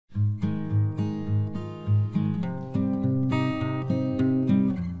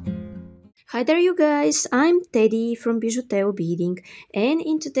Hi there you guys, I'm Teddy from BijuTeo Beading, and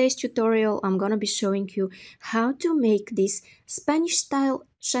in today's tutorial I'm gonna be showing you how to make these Spanish style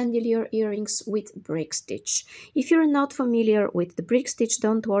chandelier earrings with brick stitch. If you're not familiar with the brick stitch,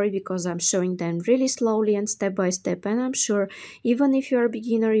 don't worry because I'm showing them really slowly and step by step, and I'm sure even if you're a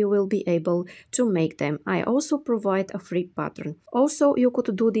beginner you will be able to make them. I also provide a free pattern. Also, you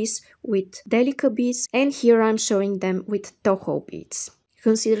could do this with delicate beads, and here I'm showing them with toho beads.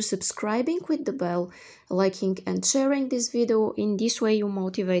 Consider subscribing with the bell, liking and sharing this video. In this way you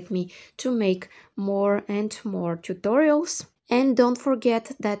motivate me to make more and more tutorials. And don't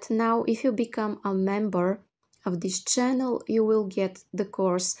forget that now if you become a member of this channel, you will get the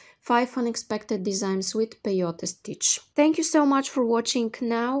course 5 Unexpected Designs with Peyote Stitch. Thank you so much for watching.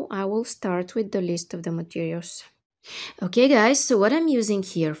 Now I will start with the list of the materials. Okay guys, so what I'm using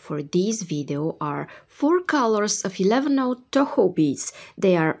here for this video are 4 colors of 11-0 toho beads.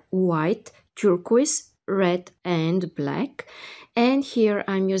 They are white, turquoise, red and black. And here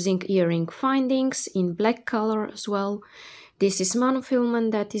I'm using earring findings in black color as well. This is monofilament,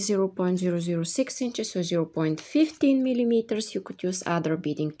 that is 0.006 inches or 0.15 millimeters. You could use other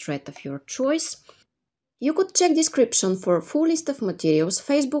beading thread of your choice. You could check description for full list of materials,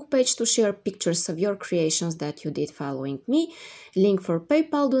 Facebook page to share pictures of your creations that you did following me, link for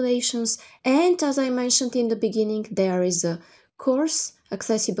PayPal donations, and as I mentioned in the beginning, there is a course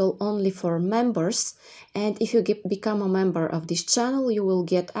accessible only for members, and if you become a member of this channel, you will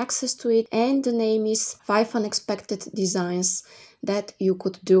get access to it, and the name is 5 Unexpected Designs that you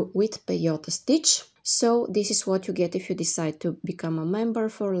could do with Peyote Stitch. So this is what you get if you decide to become a member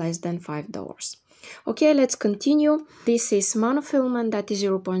for less than $5. Okay, let's continue. This is monofilament, that is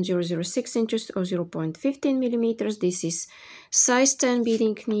 0.006 inches or 0.15 millimeters. This is size 10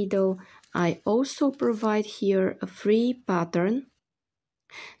 beading needle. I also provide here a free pattern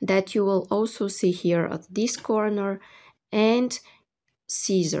that you will also see here at this corner, and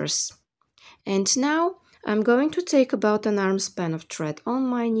scissors. And now I'm going to take about an arm span of thread on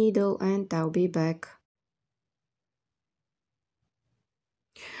my needle and I'll be back.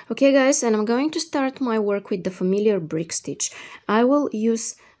 Okay guys, and I'm going to start my work with the familiar brick stitch. I will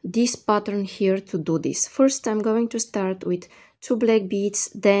use this pattern here to do this. First I'm going to start with 2 black beads,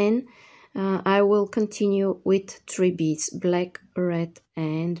 then I will continue with 3 beads, black, red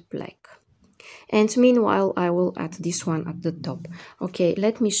and black. And meanwhile I will add this one at the top. Okay,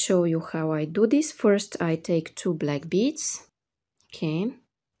 let me show you how I do this. First I take 2 black beads, okay,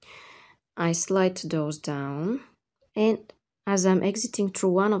 I slide those down, and as I'm exiting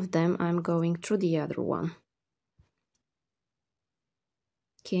through one of them, I'm going through the other one.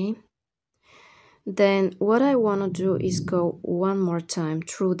 Okay. Then what I want to do is go one more time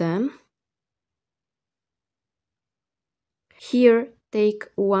through them. Here, take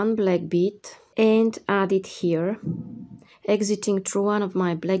 1 black bead and add it here, exiting through one of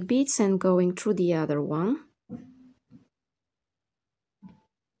my black beads and going through the other one.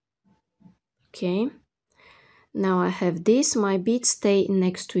 Okay. Now I have this, my beads stay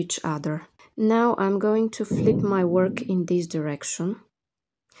next to each other. Now I'm going to flip my work in this direction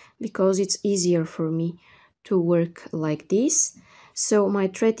because it's easier for me to work like this. So my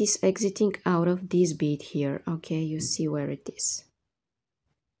thread is exiting out of this bead here. Okay, you see where it is.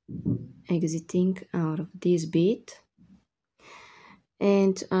 Exiting out of this bead.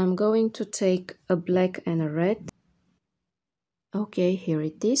 And I'm going to take a black and a red. Okay, here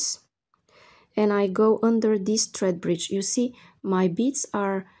it is. And I go under this thread bridge. You see, my beads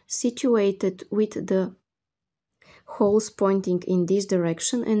are situated with the holes pointing in this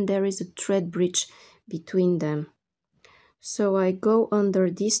direction, and there is a thread bridge between them. So I go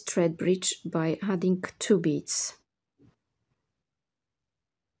under this thread bridge by adding 2 beads.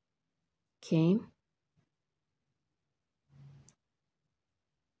 Okay.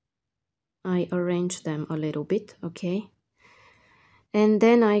 I arrange them a little bit, okay. And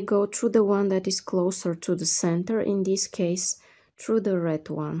then I go through the one that is closer to the center, in this case through the red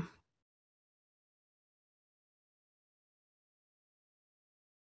one.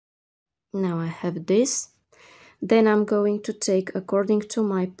 Now I have this. Then I'm going to take, according to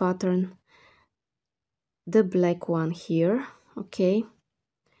my pattern, the black one here. Okay,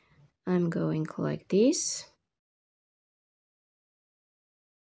 I'm going like this.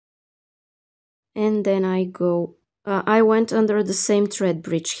 And then I go I went under the same thread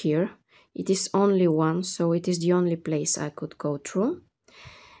bridge here. It is only one, so it is the only place I could go through.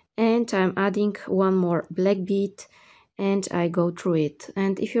 And I'm adding 1 more black bead and I go through it.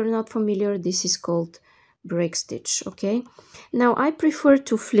 And if you're not familiar, this is called brick stitch, okay? Now I prefer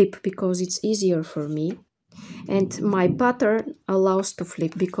to flip because it's easier for me. And my pattern allows to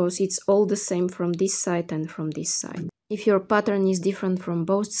flip because it's all the same from this side and from this side. If your pattern is different from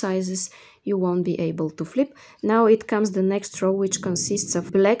both sizes, you won't be able to flip. Now it comes the next row, which consists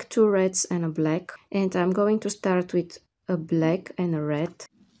of black, 2 reds and a black. And I'm going to start with a black and a red.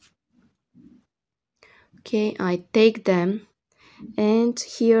 Okay, I take them, and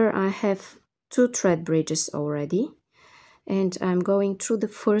here I have 2 thread bridges already. And I'm going through the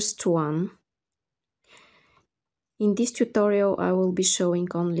first one. In this tutorial, I will be showing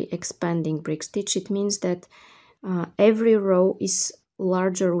only expanding brick stitch. It means that every row is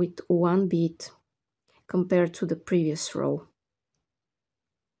larger with 1 bead compared to the previous row.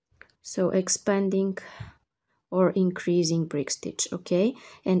 So expanding or increasing brick stitch, okay?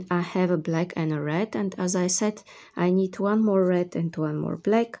 And I have a black and a red, and as I said, I need 1 more red and 1 more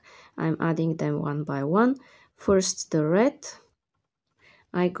black. I'm adding them one by one. First the red,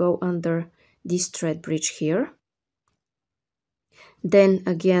 I go under this thread bridge here. Then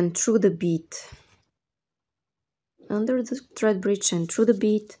again through the bead, under the thread bridge and through the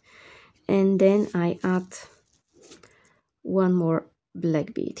bead, and then I add 1 more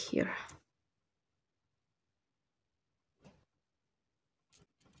black bead here.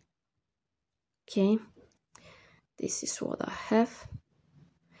 Okay, this is what I have.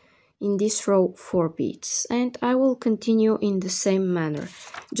 In this row 4 beads, and I will continue in the same manner.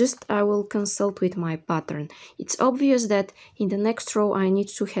 Just I will consult with my pattern. It's obvious that in the next row I need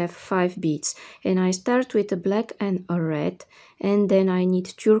to have 5 beads, and I start with a black and a red, and then I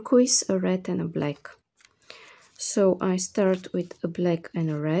need turquoise, a red and a black. So I start with a black and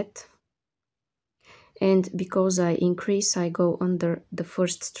a red, and because I increase, I go under the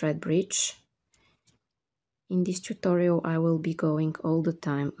first thread bridge. In this tutorial, I will be going all the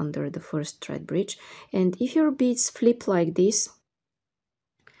time under the first thread bridge. And if your beads flip like this,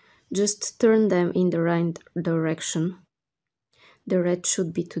 just turn them in the right direction. The red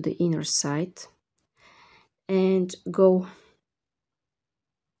should be to the inner side. And go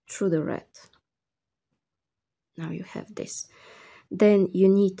through the red. Now you have this. Then you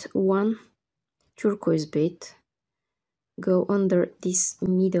need 1 turquoise bead. Go under this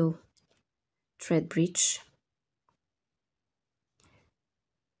middle thread bridge.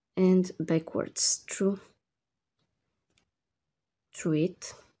 And backwards through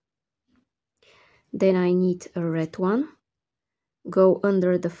it. Then I need a red one. Go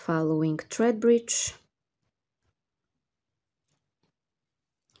under the following thread bridge.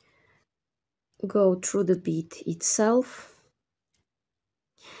 Go through the bead itself.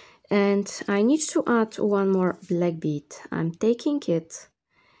 And I need to add 1 more black bead. I'm taking it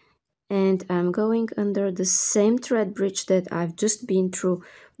and I'm going under the same thread bridge that I've just been through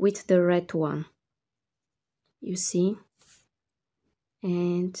with the red one. You see?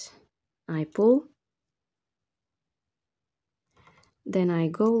 And I pull. Then I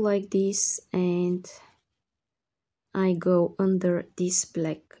go like this and I go under this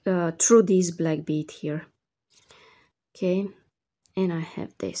black, through this black bead here. Okay, and I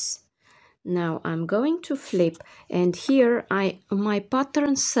have this. Now I'm going to flip, and here my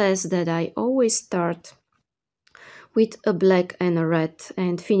pattern says that I always start with a black and a red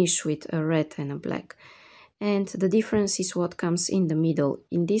and finish with a red and a black. And the difference is what comes in the middle.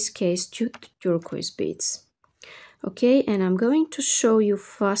 In this case, 2 turquoise beads. Okay, and I'm going to show you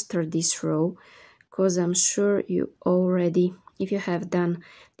faster this row, because I'm sure you already, if you have done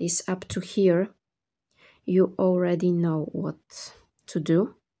this up to here, you already know what to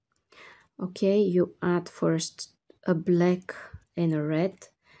do. Okay, you add first a black and a red,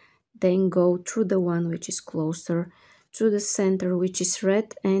 then go through the one which is closer, through the center which is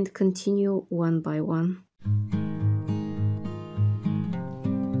red, and continue one by one.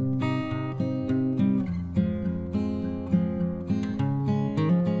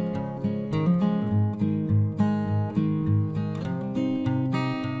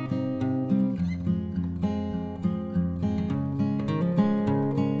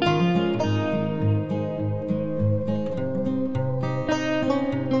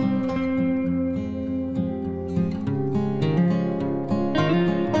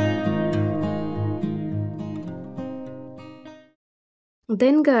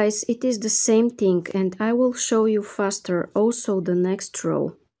 Then guys, it is the same thing, and I will show you faster also the next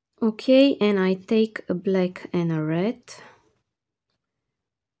row. Okay, and I take a black and a red,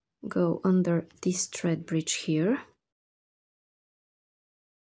 go under this thread bridge here.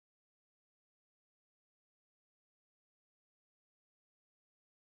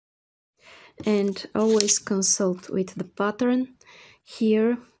 And always consult with the pattern.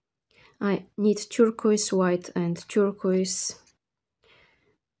 Here I need turquoise, white and turquoise.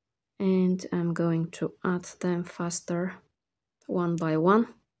 and I'm going to add them faster one by one.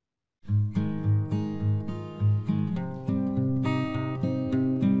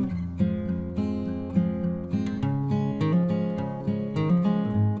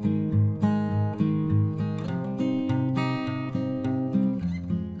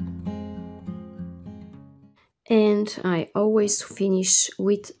 And I always finish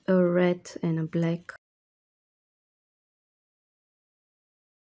with a red and a black.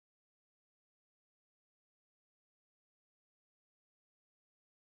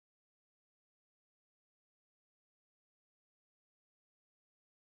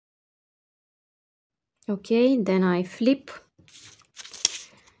 Okay, then I flip.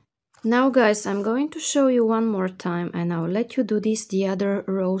 Now guys, I'm going to show you one more time and I'll let you do this the other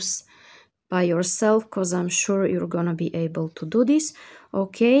rows by yourself because I'm sure you're gonna be able to do this.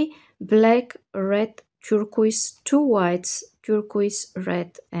 Okay, black, red, turquoise, two whites, turquoise,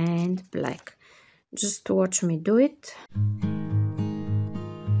 red and black. Just watch me do it.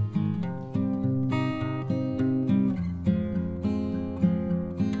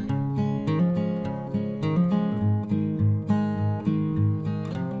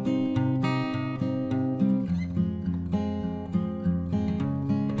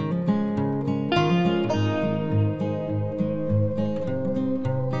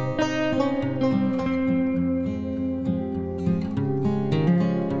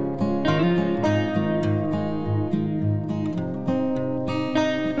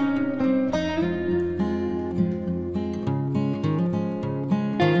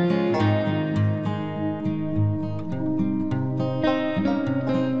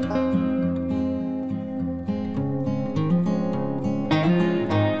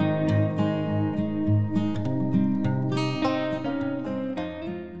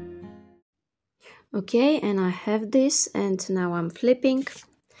 Okay, and I have this and now I'm flipping.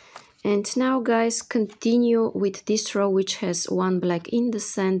 And now guys, continue with this row which has one black in the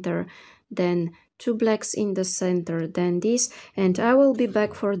center, then two blacks in the center, then this, and I will be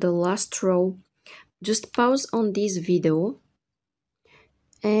back for the last row. Just pause on this video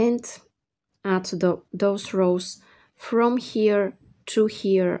and add those rows from here to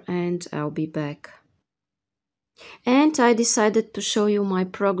here and I'll be back. And I decided to show you my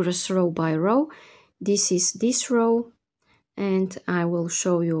progress row by row. This is this row and I will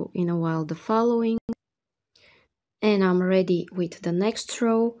show you in a while the following. And I'm ready with the next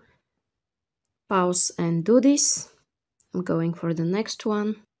row. Pause and do this. I'm going for the next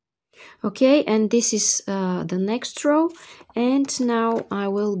one. Okay, and this is the next row, and now I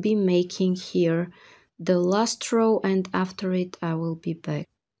will be making here the last row and after it I will be back.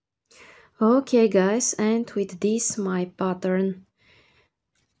 Okay guys, and with this my pattern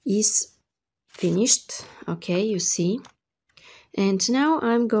is finished. Okay, you see. And now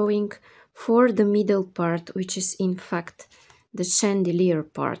I'm going for the middle part, which is in fact the chandelier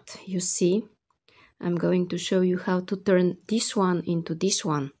part. You see, I'm going to show you how to turn this one into this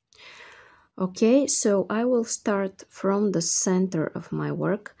one. Okay, so I will start from the center of my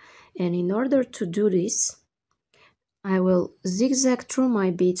work, and in order to do this, I will zigzag through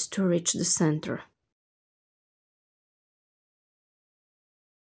my beads to reach the center.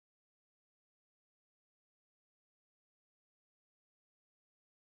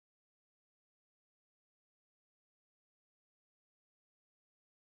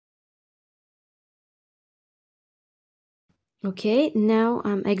 Okay, now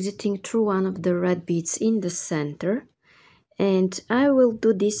I'm exiting through one of the red beads in the center, and I will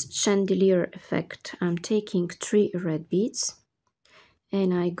do this chandelier effect. I'm taking 3 red beads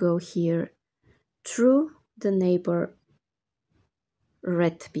and I go here through the neighbor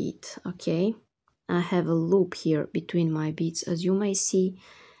red bead. Okay, I have a loop here between my beads, as you may see,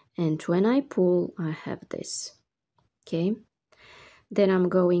 and when I pull I have this. Okay, then I'm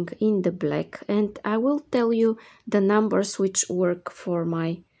going in the black and I will tell you the numbers which work for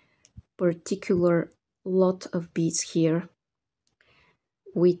my particular lot of beads here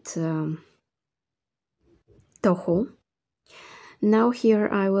with toho. Now here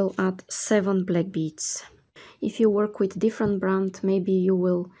I will add 7 black beads. If you work with different brand, maybe you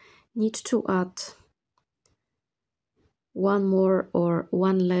will need to add one more or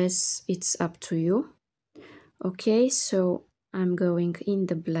one less, it's up to you. Okay, so I'm going in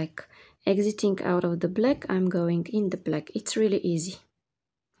the black. Exiting out of the black, I'm going in the black. It's really easy.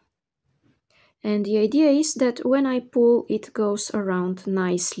 And the idea is that when I pull, it goes around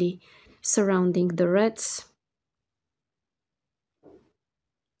nicely, surrounding the reds.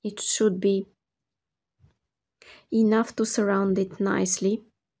 It should be enough to surround it nicely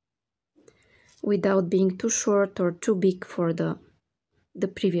without being too short or too big for the the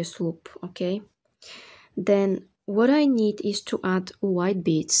previous loop, okay? Then what I need is to add white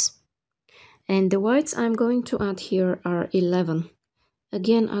beads. And the whites I'm going to add here are 11.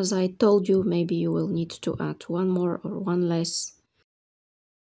 Again, as I told you, maybe you will need to add one more or one less.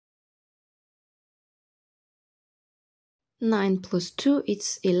 9 plus 2,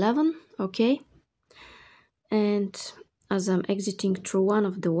 it's 11, okay? And as I'm exiting through one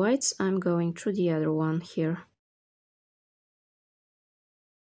of the whites, I'm going through the other one here.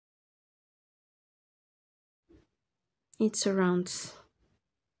 It surrounds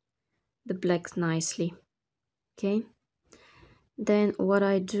the black nicely, okay? Then what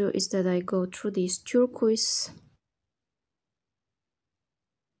I do is that I go through this turquoise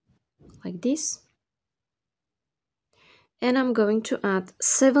like this. And I'm going to add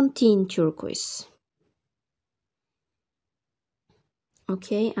 17 turquoise.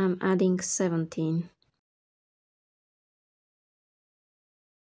 Okay, I'm adding 17.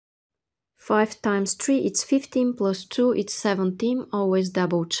 5 times 3, it's 15, plus 2, it's 17. Always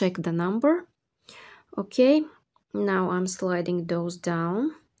double check the number. Okay, now I'm sliding those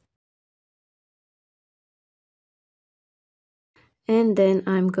down. And then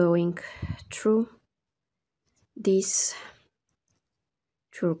I'm going through this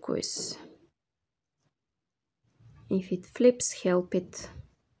turquoise. If it flips, help it.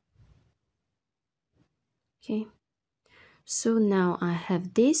 Okay, so now I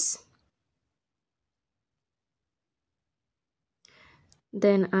have this.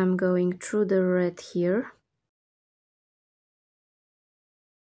 Then I'm going through the red here.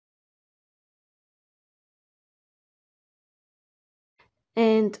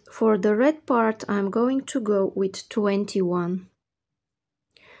 And for the red part, I'm going to go with 21.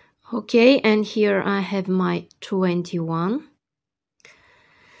 Okay, and here I have my 21.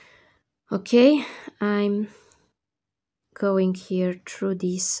 Okay, I'm going here through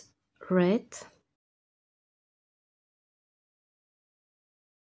this red.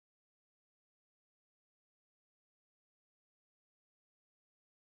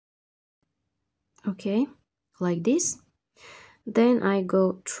 Okay, like this. Then I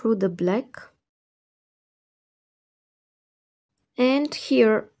go through the black. And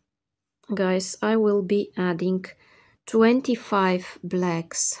here, guys, I will be adding 25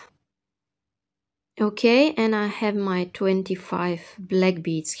 blacks. Okay, and I have my 25 black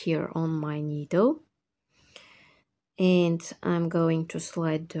beads here on my needle. And I'm going to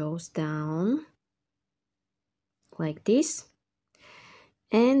slide those down like this.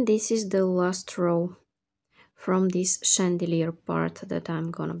 And this is the last row from this chandelier part that I'm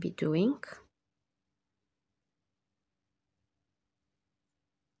gonna be doing.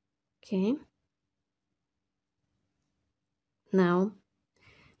 Okay. Now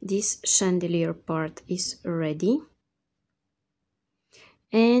this chandelier part is ready.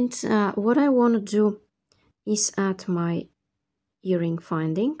 And what I want to do is add my earring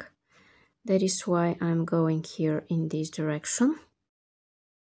finding. That is why I'm going here in this direction.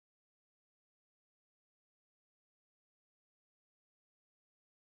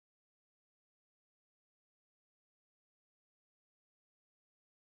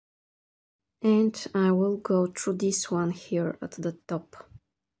 And I will go through this one here at the top.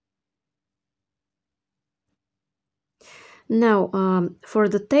 Now, for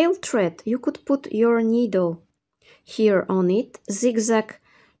the tail thread, you could put your needle here on it, zigzag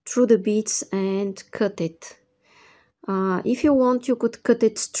through the beads and cut it. If you want, you could cut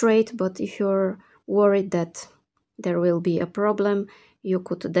it straight, but if you're worried that there will be a problem, you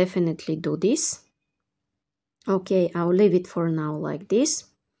could definitely do this. Okay, I'll leave it for now like this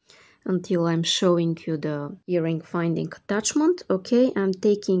until I'm showing you the earring finding attachment. Okay, I'm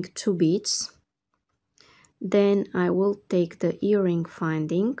taking 2 beads. Then I will take the earring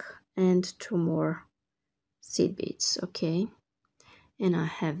finding and 2 more seed beads. Okay, and I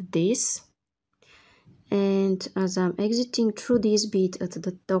have this. And as I'm exiting through this bead at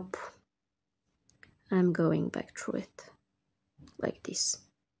the top, I'm going back through it like this.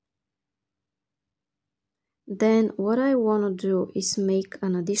 Then what I want to do is make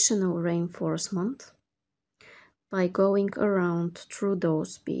an additional reinforcement by going around through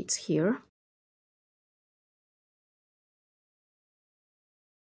those beads here.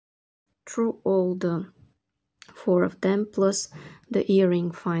 Through all the 4 of them plus the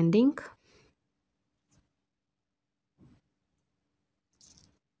earring finding.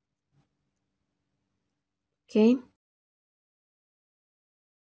 Okay.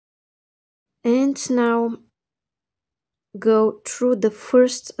 And now go through the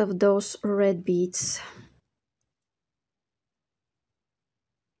first of those red beads.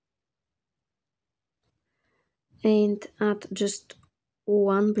 And add just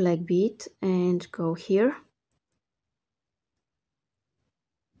one black bead and go here.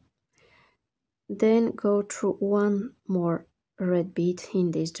 Then go through one more red bead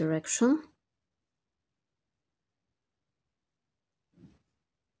in this direction.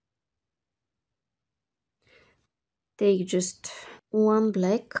 Take just one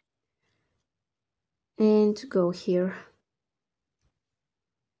black and go here.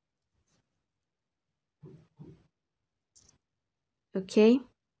 Okay,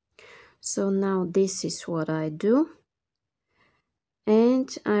 so now this is what I do.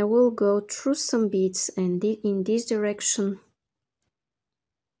 And I will go through some beads and in this direction.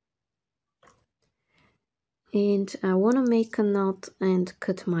 And I want to make a knot and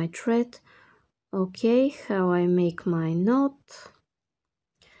cut my thread. Okay, how I make my knot.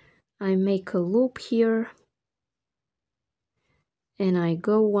 I make a loop here. And I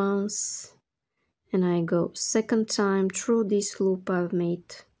go once. And I go second time through this loop I've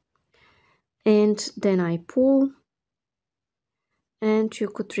made. And then I pull. And you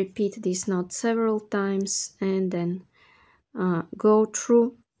could repeat this knot several times and then go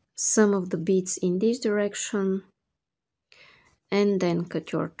through some of the beads in this direction and then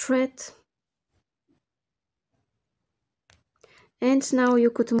cut your thread. And now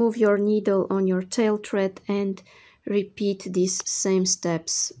you could move your needle on your tail thread and repeat these same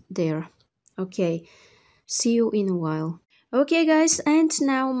steps there. Okay, see you in a while. Okay guys, and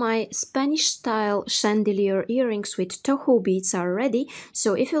now my Spanish style chandelier earrings with toho beads are ready.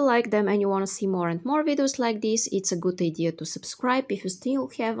 So if you like them and you want to see more and more videos like this, it's a good idea to subscribe if you still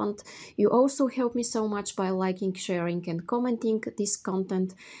haven't. You also help me so much by liking, sharing and commenting this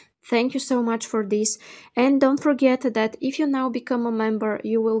content. Thank you so much for this. And don't forget that if you now become a member,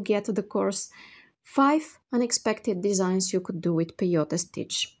 you will get the course 5 unexpected designs you could do with peyote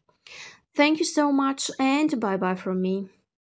stitch. Thank you so much and bye bye from me.